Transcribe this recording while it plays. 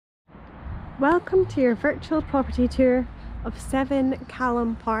Welcome to your virtual property tour of 7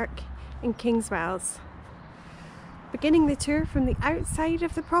 Callum Park in Kingswells. Beginning the tour from the outside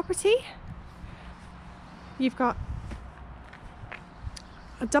of the property, you've got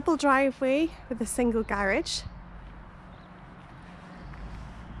a double driveway with a single garage,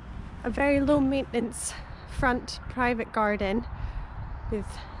 a very low maintenance front private garden with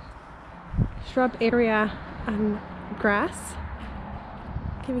shrub area and grass.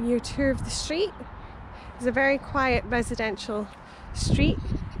 Giving you a tour of the street. It's a very quiet residential street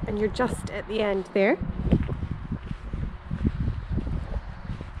and you're just at the end there.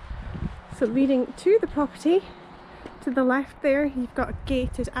 So leading to the property, to the left there you've got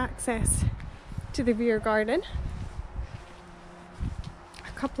gated access to the rear garden.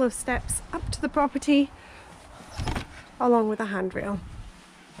 A couple of steps up to the property along with a handrail.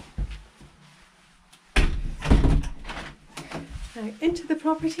 Now into the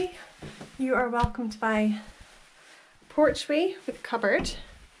property you are welcomed by a porchway with cupboard.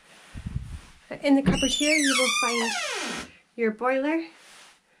 In the cupboard here you will find your boiler,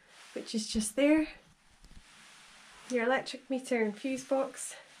 which is just there, your electric meter and fuse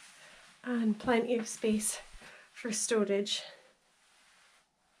box, and plenty of space for storage.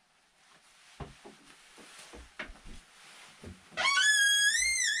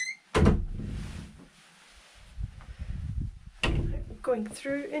 Going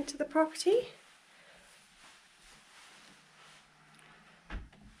through into the property,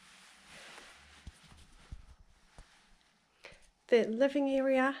 the living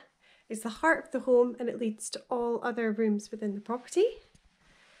area is the heart of the home and it leads to all other rooms within the property.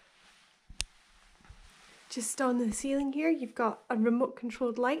 Just on the ceiling here you've got a remote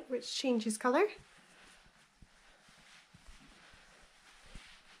controlled light which changes colour.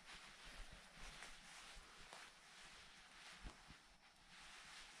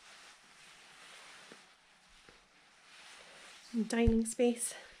 Dining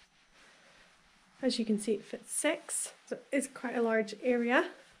space. As you can see it fits 6, so it's quite a large area.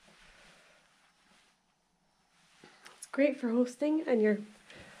 It's great for hosting and you're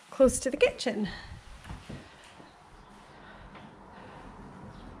close to the kitchen.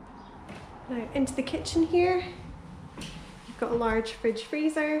 Now into the kitchen here, you've got a large fridge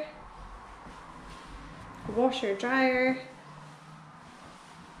freezer, a washer dryer,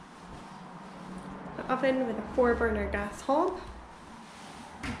 an oven with a 4-burner gas hob,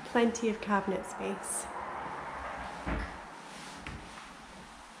 and plenty of cabinet space.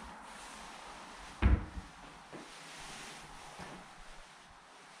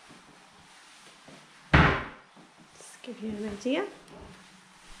 Just give you an idea.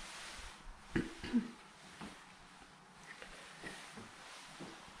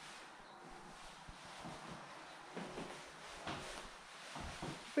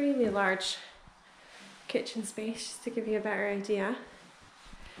 Really large kitchen space, just to give you a better idea.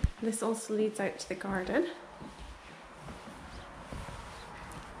 This also leads out to the garden.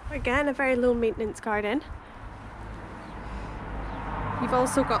 Again, a very low maintenance garden. You've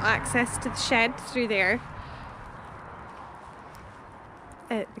also got access to the shed through there.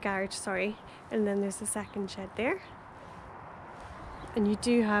 The garage, sorry. And then there's a second shed there. And you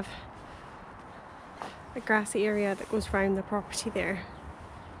do have a grassy area that goes around the property there.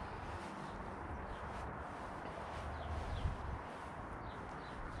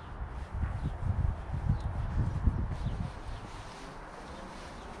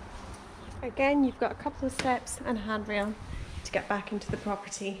 Again, you've got a couple of steps and a handrail to get back into the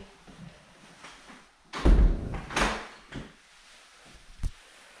property.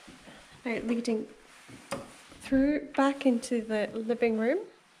 Now leading through back into the living room.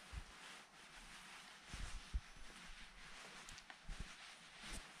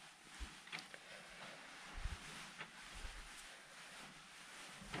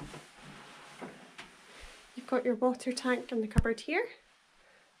 You've got your water tank in the cupboard here.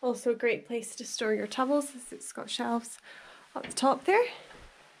 Also a great place to store your towels as it's got shelves up the top there.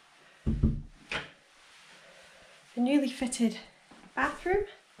 A newly fitted bathroom.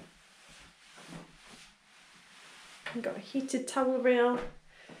 You've got a heated towel rail.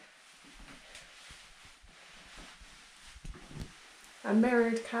 A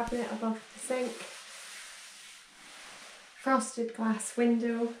mirrored cabinet above the sink. Frosted glass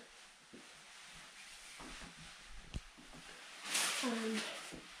window. And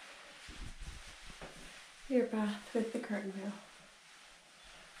your bath with the curtain rail.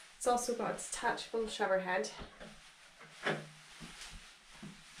 It's also got a detachable shower head.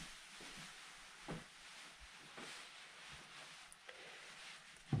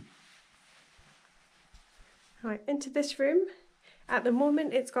 Right, into this room At the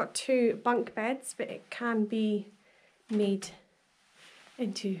moment it's got 2 bunk beds, but it can be made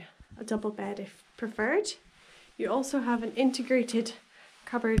into a double bed if preferred. You also have an integrated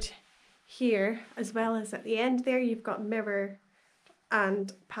cupboard here, as well as at the end there you've got mirror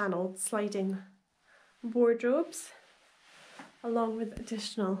and panelled sliding wardrobes, along with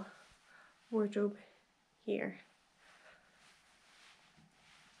additional wardrobe here.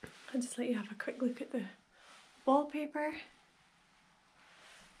 I'll just let you have a quick look at the wallpaper.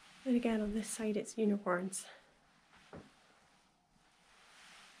 And again, on this side it's unicorns.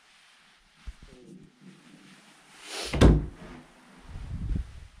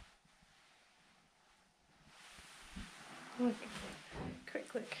 Okay.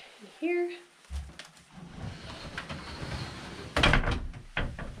 Quick look in here.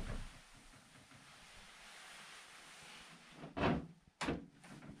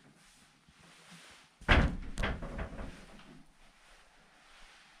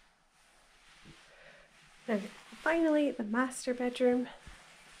 Now, finally, the master bedroom.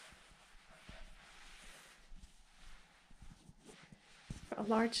 Got a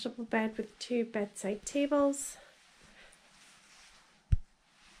large double bed with 2 bedside tables.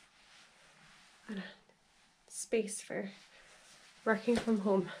 And a space for working from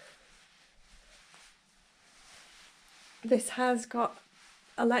home. This has got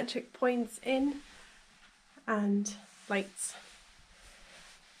electric points in and lights.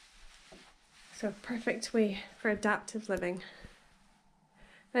 So a perfect way for adaptive living.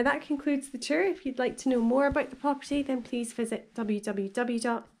 Now that concludes the tour. If you'd like to know more about the property, then please visit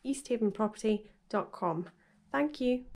www.easthavenproperty.com. Thank you.